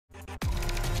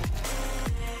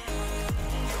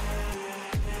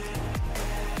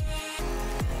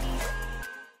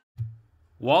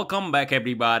Welcome back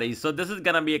everybody. So this is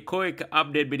gonna be a quick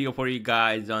update video for you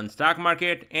guys on stock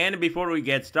market, and before we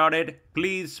get started,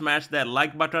 please smash that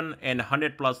like button, and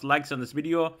 100 plus likes on this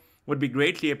video would be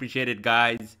greatly appreciated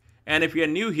guys. And if you are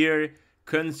new here,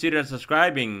 consider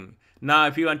subscribing. Now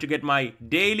if you want to get my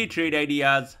daily trade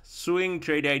ideas, swing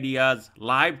trade ideas,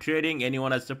 live trading, and you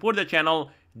want to support the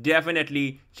channel,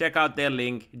 definitely check out their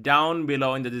link down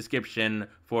below in the description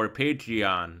for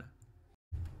Patreon.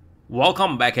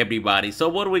 Welcome back everybody. So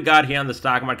what we got here on the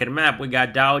stock market map, we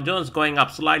got Dow Jones going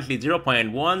up slightly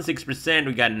 0.16%,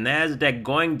 we got Nasdaq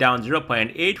going down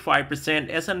 0.85%,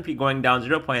 S&P going down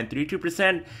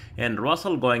 0.32%, and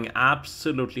Russell going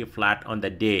absolutely flat on the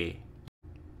day.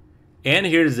 And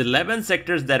here's 11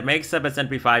 sectors that makes up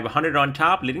S&P 500. On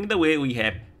top, leading the way, we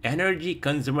have energy,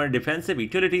 consumer, defensive,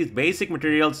 utilities, basic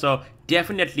materials. So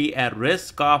definitely a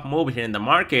risk off move here in the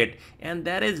market, and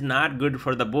that is not good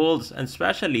for the bulls, and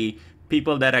especially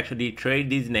people that actually trade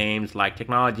these names like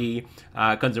technology,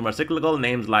 consumer cyclical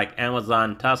names like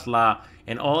Amazon, Tesla,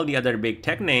 and all the other big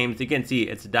tech names. You can see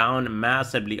it's down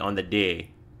massively on the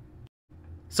day.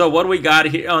 So what we got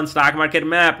here on stock market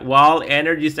map, while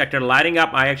energy sector lighting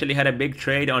up, I actually had a big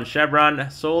trade on Chevron,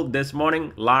 sold this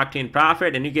morning, locked in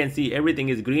profit, and you can see everything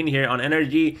is green here on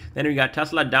energy. Then we got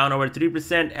Tesla down over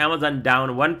 3%, Amazon down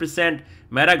 1%,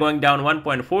 Meta going down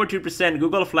 1.42%,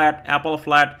 Google flat, Apple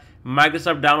flat,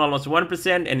 Microsoft down almost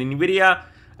 1%, and Nvidia,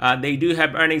 they do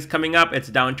have earnings coming up, it's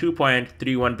down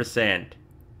 2.31%.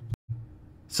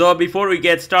 So before we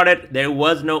get started, there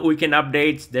was no weekend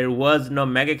updates, there was no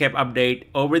mega cap update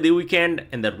over the weekend,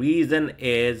 and the reason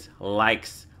is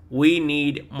likes. We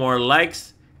need more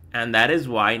likes, and that is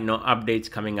why no updates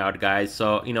coming out guys.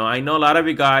 So I know a lot of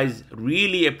you guys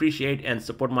really appreciate and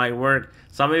support my work.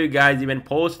 Some of you guys even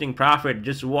posting profit,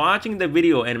 just watching the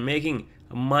video and making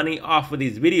money off of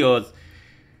these videos.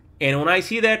 And when I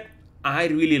see that, I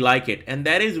really like it, and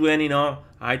that is when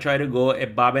I try to go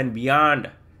above and beyond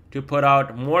to put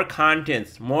out more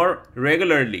contents more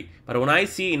regularly. But when I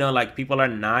see like people are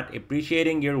not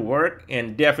appreciating your work,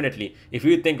 and definitely if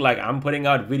you think like I'm putting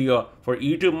out video for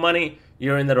YouTube money,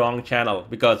 you're in the wrong channel,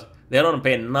 because they don't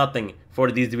pay nothing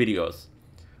for these videos.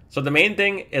 So the main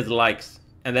thing is likes,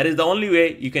 and that is the only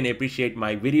way you can appreciate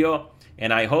my video,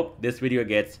 and I hope this video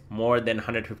gets more than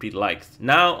 150 likes.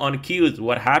 Now on Qs,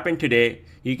 what happened today,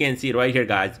 you can see right here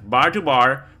guys, bar to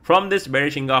bar from this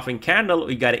bearish engulfing candle,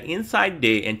 we got an inside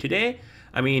day, and today,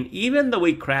 even though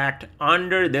we cracked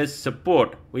under this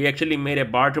support, we actually made a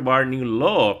bar to bar new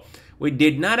low. We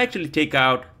did not actually take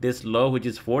out this low, which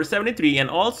is 473, and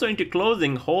also into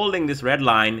closing holding this red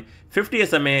line 50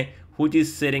 SMA, which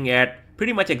is sitting at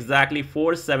pretty much exactly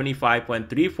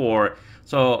 475.34.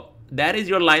 so that is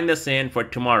your line in the sand for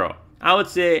tomorrow. I would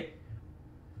say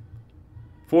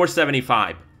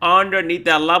 475. Underneath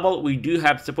that level, we do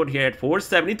have support here at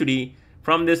 473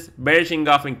 from this bearish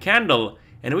engulfing candle,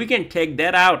 and we can take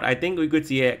that out. I think we could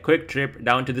see a quick trip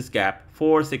down to this gap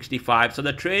 465. So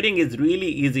the trading is really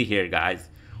easy here guys.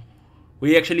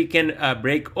 We actually can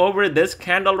break over this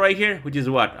candle right here, which is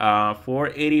what,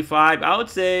 485. I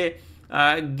would say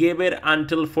give it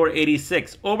until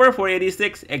 486. Over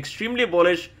 486, extremely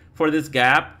bullish for this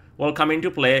gap will come into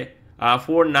play.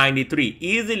 493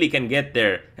 easily can get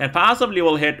there, and possibly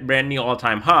will hit brand new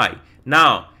all-time high.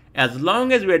 Now as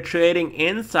long as we're trading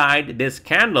inside this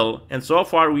candle, and so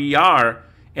far we are,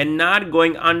 and not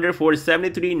going under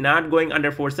 473, not going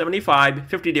under 475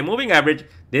 50-day moving average,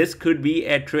 this could be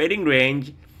a trading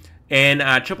range, and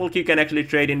triple Q can actually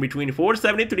trade in between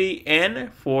 473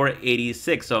 and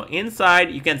 486. So inside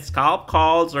you can scalp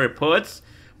calls or puts,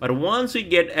 but once we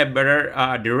get a better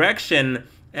direction,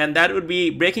 and that would be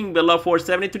breaking below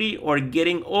 473 or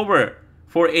getting over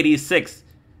 486.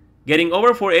 Getting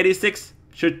over 486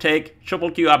 should take triple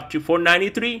Q up to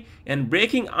 493, and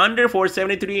breaking under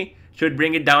 473 should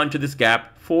bring it down to this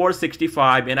gap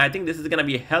 465, and I think this is going to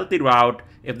be a healthy route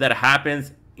if that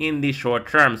happens in the short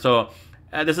term. So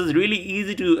this is really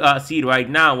easy to see right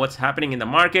now what's happening in the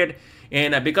market,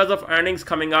 and because of earnings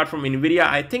coming out from Nvidia,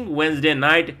 I think Wednesday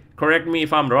night, correct me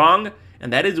if I'm wrong,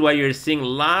 and that is why you're seeing a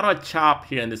lot of chop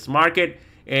here in this market,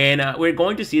 and we're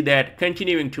going to see that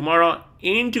continuing tomorrow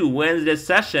into Wednesday's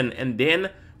session, and then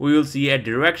we will see a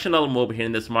directional move here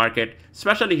in this market,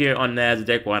 especially here on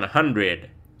Nasdaq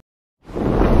 100.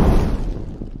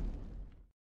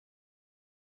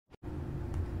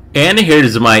 And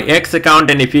here's my X account,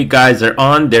 and if you guys are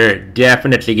on there,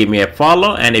 definitely give me a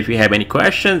follow, and if you have any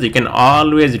questions, you can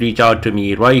always reach out to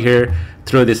me right here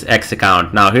through this X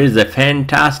account. Now here's a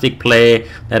fantastic play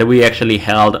that we actually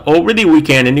held over the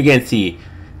weekend, and you can see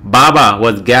Baba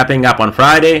was gapping up on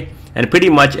Friday, and pretty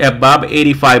much above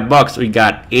 85 bucks, we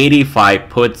got 85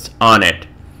 puts on it.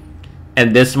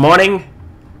 And this morning,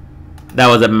 that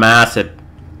was a massive,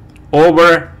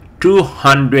 over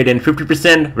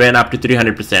 250%, ran up to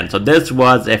 300%. So this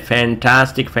was a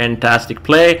fantastic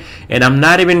play, and I'm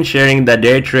not even sharing the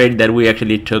day trade that we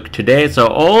actually took today. So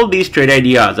all these trade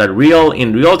ideas are real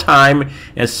in real time,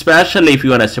 especially if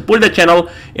you want to support the channel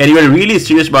and you're really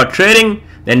serious about trading,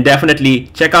 then definitely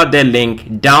check out the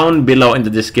link down below in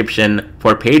the description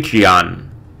for Patreon.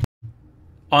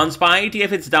 On SPY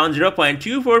ETF, it's down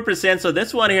 0.24%. So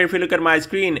this one here, if you look at my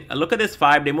screen, look at this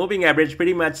 5-day moving average,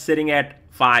 pretty much sitting at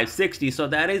 560. So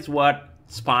that is what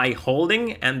SPY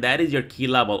holding, and that is your key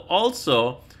level.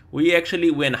 Also, we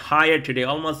actually went higher today,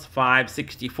 almost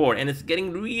 564, and it's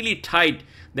getting really tight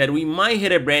that we might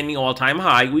hit a brand new all-time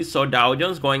high. We saw Dow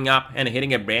Jones going up and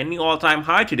hitting a brand new all-time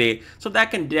high today. So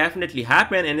that can definitely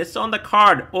happen, and it's on the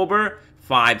card over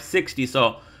 560.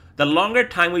 So the longer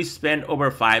time we spend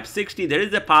over 560, there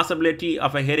is a possibility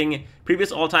of a hitting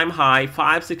previous all-time high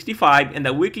 565, and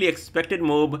the weekly expected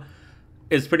move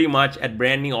is pretty much at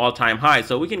brand new all-time high.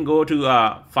 So we can go to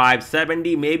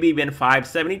 570, maybe even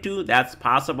 572. That's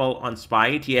possible on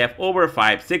SPY ETF over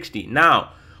 560.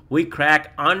 Now we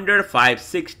crack under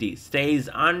 560, stays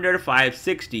under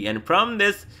 560, and from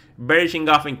this bearish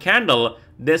engulfing candle,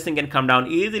 this thing can come down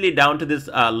easily down to this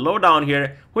low down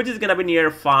here, which is gonna be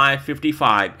near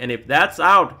 555. And if that's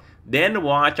out, then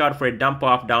watch out for a dump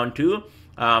off down to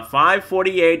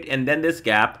 548, and then this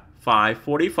gap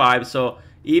 545. So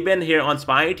even here on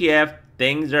SPY ETF,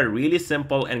 things are really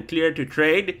simple and clear to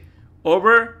trade.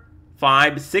 Over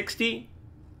 560,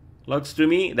 looks to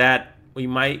me that we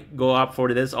might go up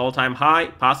for this all-time high,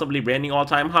 possibly brand new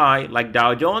all-time high like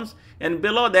Dow Jones. And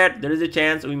below that, there is a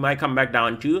chance we might come back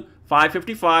down to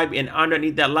 555, and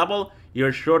underneath that level,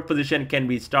 your short position can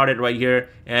be started right here,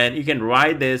 and you can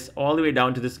ride this all the way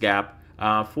down to this gap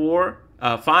for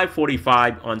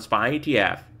 545 on SPY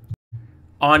ETF.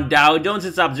 On Dow Jones,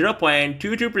 it's up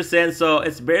 0.22%, so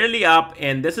it's barely up,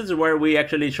 and this is where we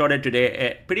actually shorted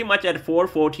today, pretty much at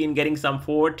 414, getting some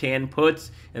 410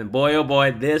 puts, and boy oh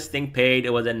boy, this thing paid. It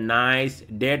was a nice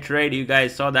day trade. You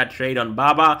guys saw that trade on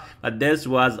Baba, but this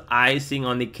was icing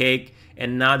on the cake.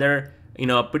 Another,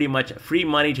 pretty much free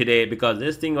money today, because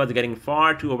this thing was getting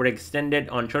far too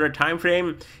overextended on shorter time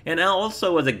frame, and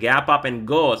also was a gap up and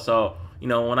go. So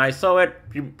when I saw it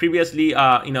previously,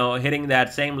 hitting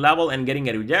that same level and getting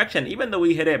a rejection, even though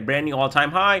we hit a brand new all-time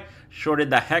high,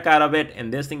 shorted the heck out of it,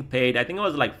 and this thing paid, I think it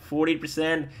was like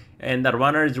 40%, and the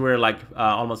runners were like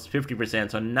almost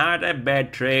 50%. So not a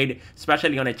bad trade,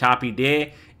 especially on a choppy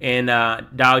day. And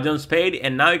Dow Jones paid,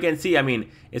 and now you can see,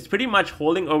 it's pretty much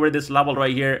holding over this level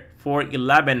right here,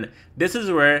 411. This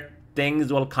is where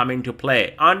things will come into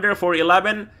play. Under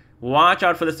 411, watch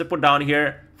out for the support down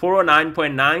here,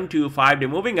 409.92 5-day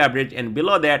moving average, and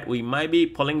below that we might be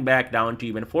pulling back down to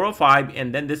even 405,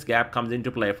 and then this gap comes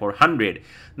into play for 100.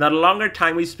 Now the longer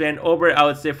time we spend over, I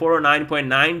would say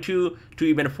 409.92 to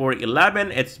even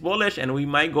 411, it's bullish, and we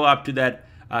might go up to that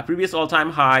previous all-time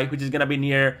high, which is going to be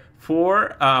near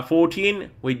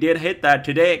 414. We did hit that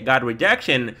today, got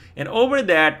rejection, and over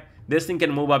that this thing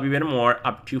can move up even more,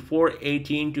 up to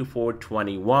 418 to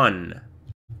 421.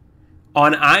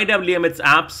 On IWM, it's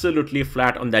absolutely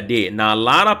flat on that day. Now, a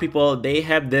lot of people, they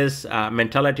have this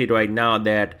mentality right now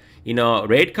that,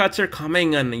 rate cuts are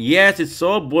coming, and yes, it's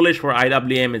so bullish for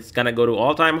IWM. It's going to go to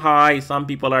all-time high. Some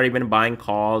people are even buying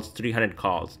calls, 300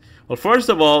 calls. Well, first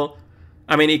of all,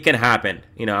 it can happen.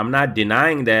 I'm not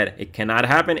denying that it cannot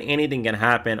happen. Anything can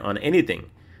happen on anything,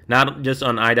 not just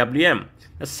on IWM.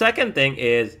 The second thing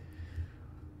is,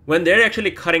 when they're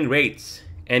actually cutting rates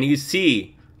and you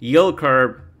see yield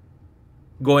curve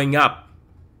going up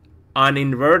on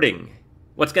inverting,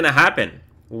 what's going to happen?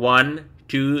 1,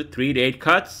 2, 3 rate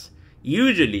cuts.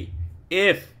 Usually,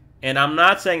 and I'm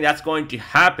not saying that's going to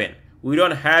happen, we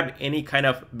don't have any kind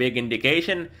of big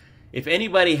indication. If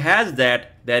anybody has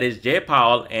that, that is Jay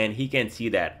Powell, and he can see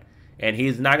that. And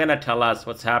he's not going to tell us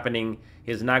what's happening.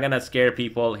 He's not going to scare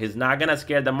people. He's not going to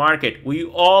scare the market. We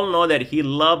all know that he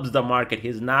loves the market.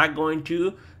 He's not going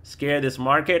to scare this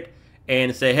market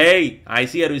and say, hey, I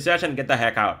see a recession, get the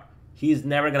heck out. He's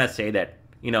never going to say that.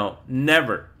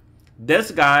 Never.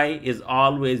 This guy is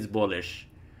always bullish.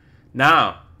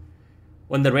 Now,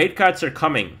 when the rate cuts are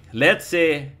coming, let's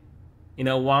say,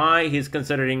 why he's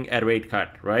considering a rate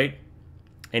cut, right?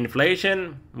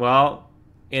 Inflation, well,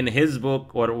 in his book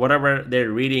or whatever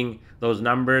they're reading those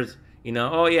numbers,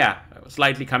 oh yeah,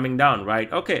 slightly coming down, right?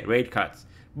 Okay, rate cuts.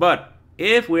 But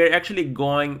if we're actually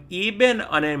going even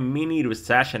on a mini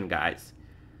recession, guys,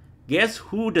 guess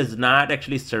who does not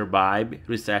actually survive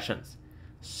recessions?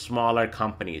 smaller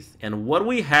companies. And what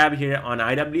we have here on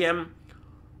IWM,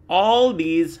 all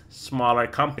these smaller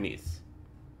companies,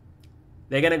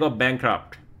 they're gonna go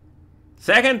bankrupt.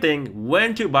 Second thing,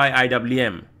 when to buy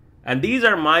IWM. And these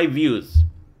are my views.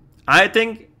 I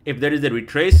think if there is a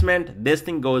retracement, this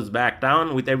thing goes back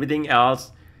down with everything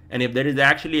else. And if there is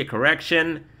actually a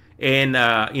correction in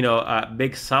a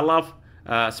big sell-off,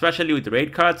 especially with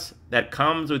rate cuts that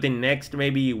comes within next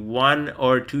maybe 1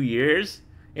 or 2 years,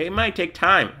 it might take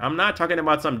time. I'm not talking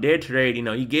about some day trade,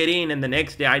 you get in and the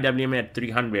next day IWM at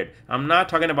 300. I'm not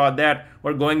talking about that,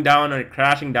 or going down or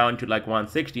crashing down to like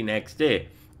 160 next day.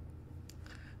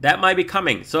 That might be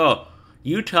coming. So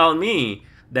you tell me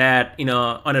that,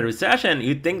 on a recession,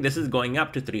 you think this is going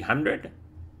up to 300?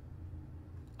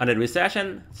 On a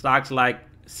recession, stocks like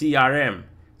CRM,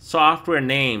 software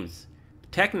names,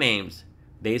 tech names,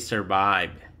 they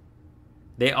survive.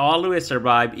 They always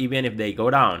survive even if they go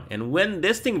down. And when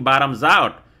this thing bottoms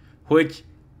out, which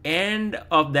end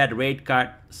of that rate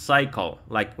cut cycle,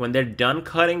 like when they're done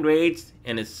cutting rates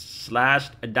and it's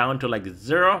slashed down to like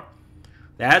 0,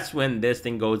 that's when this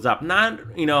thing goes up.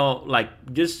 Not,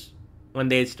 like just when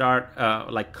they start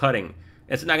like cutting.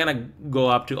 It's not gonna go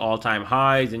up to all-time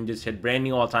highs and just hit brand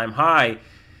new all-time high,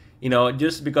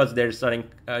 just because they're starting,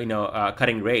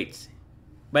 cutting rates.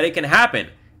 But it can happen.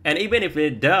 And even if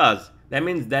it does, that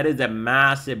means that is a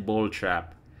massive bull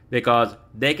trap, because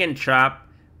they can trap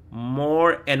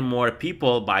more and more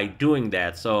people by doing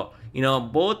that. So,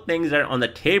 both things are on the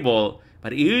table,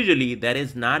 but usually that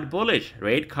is not bullish.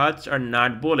 Rate cuts are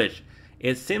not bullish.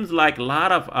 It seems like a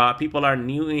lot of people are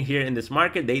new in here in this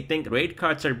market. They think rate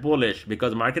cuts are bullish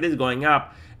because market is going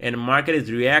up and market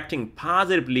is reacting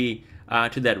positively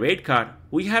to that rate cut.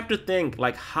 We have to think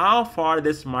like how far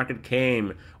this market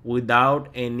came without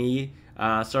any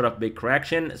sort of big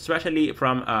correction, especially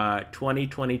from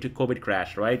 2022 COVID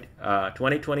crash, right?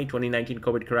 2020, 2019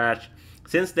 COVID crash.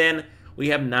 Since then, we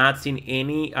have not seen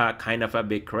any kind of a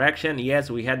big correction. Yes,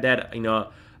 we had that,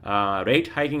 rate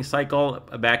hiking cycle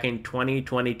back in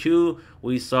 2022.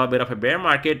 We saw a bit of a bear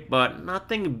market, but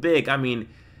nothing big. I mean,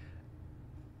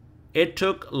 it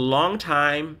took a long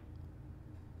time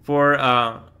for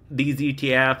these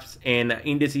ETFs and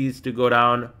indices to go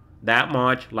down that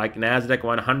much, like Nasdaq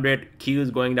 100, Q is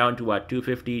going down to what,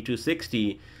 250,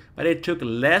 260, but it took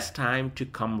less time to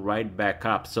come right back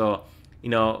up. So,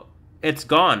 it's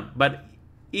gone. But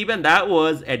even that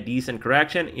was a decent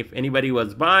correction. If anybody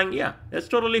was buying, yeah, that's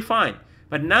totally fine.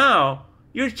 But now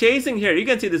you're chasing here. You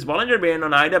can see this Bollinger Band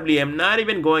on IWM not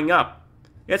even going up.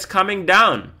 It's coming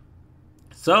down.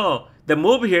 So the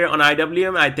move here on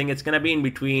IWM, I think it's going to be in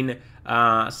between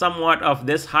somewhat of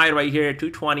this high right here,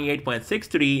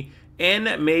 228.63,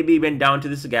 and maybe even down to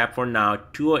this gap for now,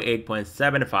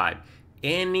 208.75.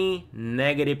 Any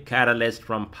negative catalyst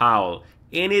from Powell,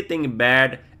 anything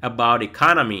bad about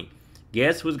economy,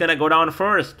 guess who's gonna go down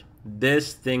first?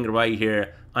 This thing right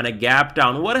here on a gap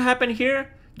down. What happened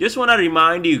here? Just want to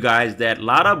remind you guys that a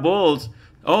lot of bulls,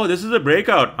 oh, this is a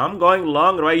breakout, I'm going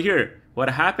long right here. What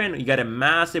happened? You got a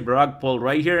massive rug pull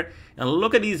right here, and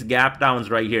look at these gap downs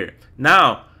right here.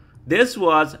 Now, this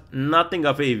was nothing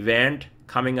of an event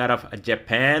coming out of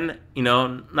Japan,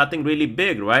 nothing really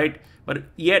big, right? But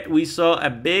yet we saw a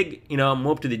big,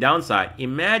 move to the downside.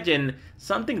 Imagine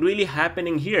something really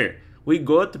happening here. We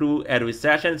go through a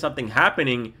recession, something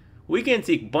happening, we can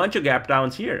see a bunch of gap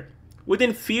downs here.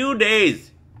 Within few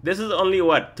days, this is only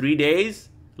what, 3 days?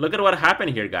 Look at what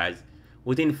happened here, guys.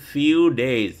 Within few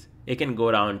days, it can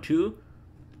go down to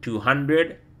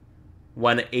 200,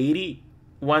 180,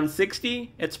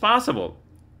 160. It's possible.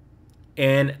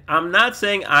 And I'm not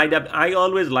saying I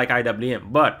always like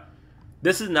IWM, but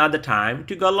this is not the time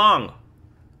to go long.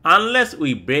 Unless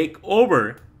we break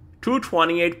over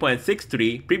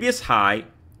 228.63 previous high,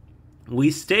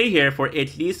 we stay here for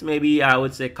at least maybe I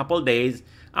would say a couple days.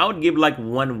 I would give like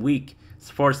 1 week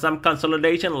for some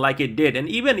consolidation like it did. And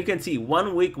even you can see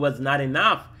 1 week was not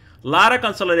enough. A lot of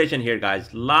consolidation here,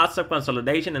 guys. Lots of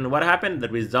consolidation. And what happened? The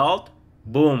result,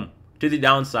 boom, to the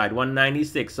downside,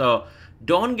 196. So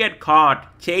don't get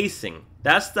caught chasing.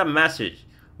 That's the message.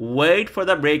 Wait for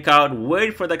the breakout,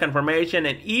 wait for the confirmation,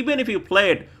 and even if you play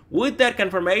it with that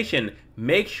confirmation,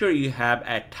 make sure you have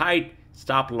a tight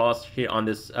stop loss here on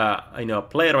this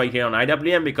play right here on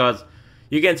IWM, because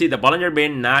you can see the Bollinger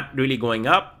Band not really going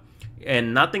up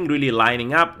and nothing really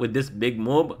lining up with this big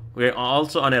move. We're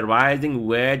also on a rising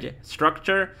wedge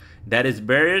structure that is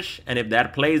bearish, and if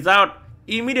that plays out,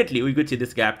 immediately we could see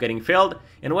this gap getting filled.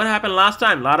 And what happened last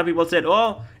time? A lot of people said,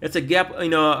 oh, it's a gap,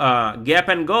 gap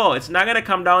and go. It's not going to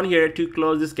come down here to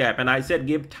close this gap. And I said,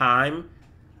 give time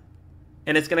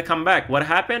and it's gonna come back. What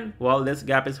happened? Well, this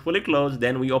gap is fully closed.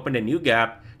 Then we opened a new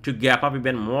gap to gap up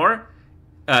even more,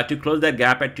 to close that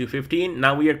gap at 215.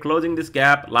 Now we are closing this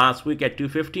gap last week at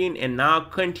 215 and now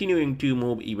continuing to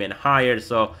move even higher.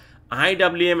 So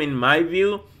IWM, in my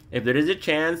view, if there is a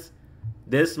chance,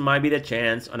 this might be the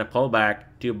chance on a pullback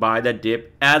to buy the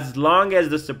dip as long as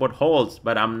the support holds.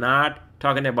 But I'm not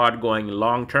talking about going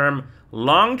long term.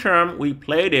 Long term, we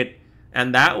played it,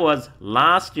 and that was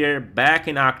last year back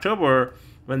in October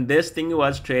when this thing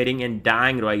was trading and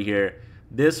dying right here.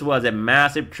 This was a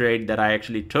massive trade that I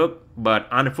actually took, but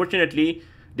unfortunately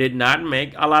did not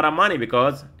make a lot of money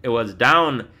because it was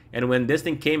down. And when this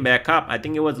thing came back up, I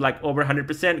think it was like over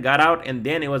 100%, got out, and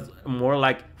then it was more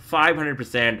like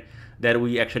 500% that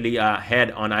we actually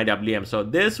had on IWM. So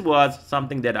this was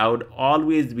something that I would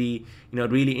always be,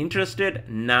 really interested,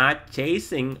 not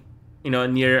chasing,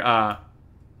 near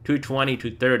 220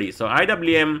 to 30. So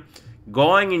IWM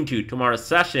going into tomorrow's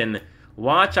session,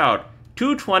 watch out.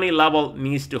 220 level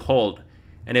needs to hold,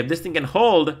 and if this thing can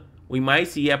hold, we might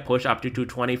see a push up to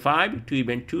 225 to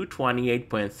even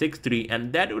 228.63,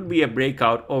 and that would be a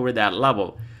breakout over that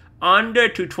level. Under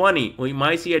 220, we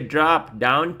might see a drop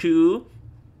down to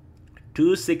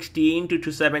 216 to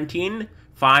 217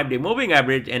 5-day moving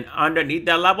average, and underneath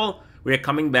that level we're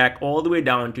coming back all the way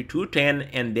down to 210,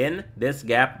 and then this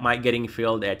gap might getting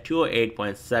filled at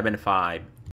 208.75.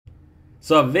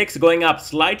 So VIX going up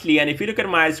slightly, and if you look at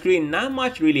my screen, not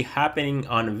much really happening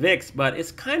on VIX, but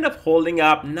it's kind of holding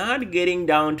up, not getting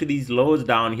down to these lows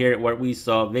down here where we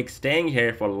saw VIX staying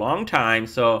here for a long time.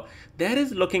 So that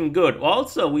is looking good.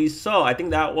 Also, we saw, I think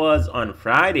that was on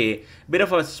Friday, bit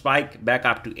of a spike back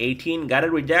up to 18, got a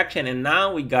rejection, and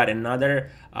now we got another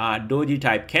doji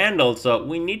type candle. So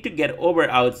we need to get over,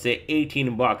 I would say,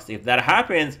 18 bucks. If that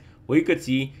happens, we could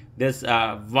see this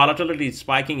volatility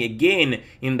spiking again.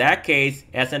 In that case,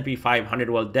 S&P 500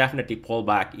 will definitely pull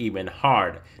back even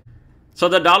hard. So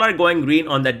the dollar going green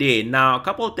on the day. Now, a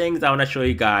couple of things I want to show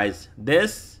you guys.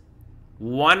 This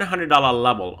 $100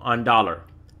 level on dollar.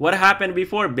 What happened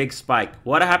before? Big spike.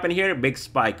 What happened here? Big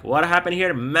spike. What happened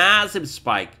here? Massive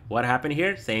spike. What happened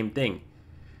here? Same thing.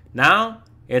 Now,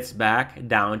 it's back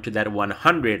down to that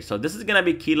 100. So this is going to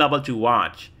be key level to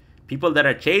watch. People that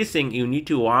are chasing, you need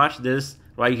to watch this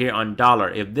right here on dollar.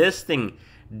 If this thing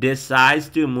decides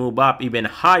to move up even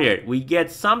higher, we get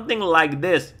something like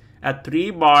this, a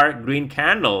 3-bar green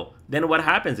candle, then what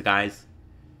happens, guys?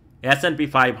 S&P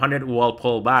 500 will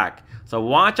pull back. So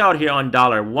watch out here on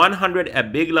dollar. 100, a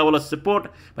big level of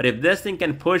support, but if this thing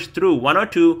can push through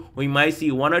 102, we might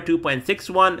see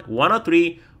 102.61,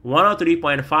 103,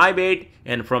 103.58,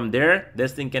 and from there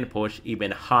this thing can push even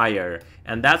higher.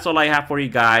 And that's all I have for you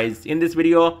guys in this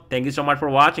video. Thank you so much for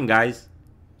watching, guys.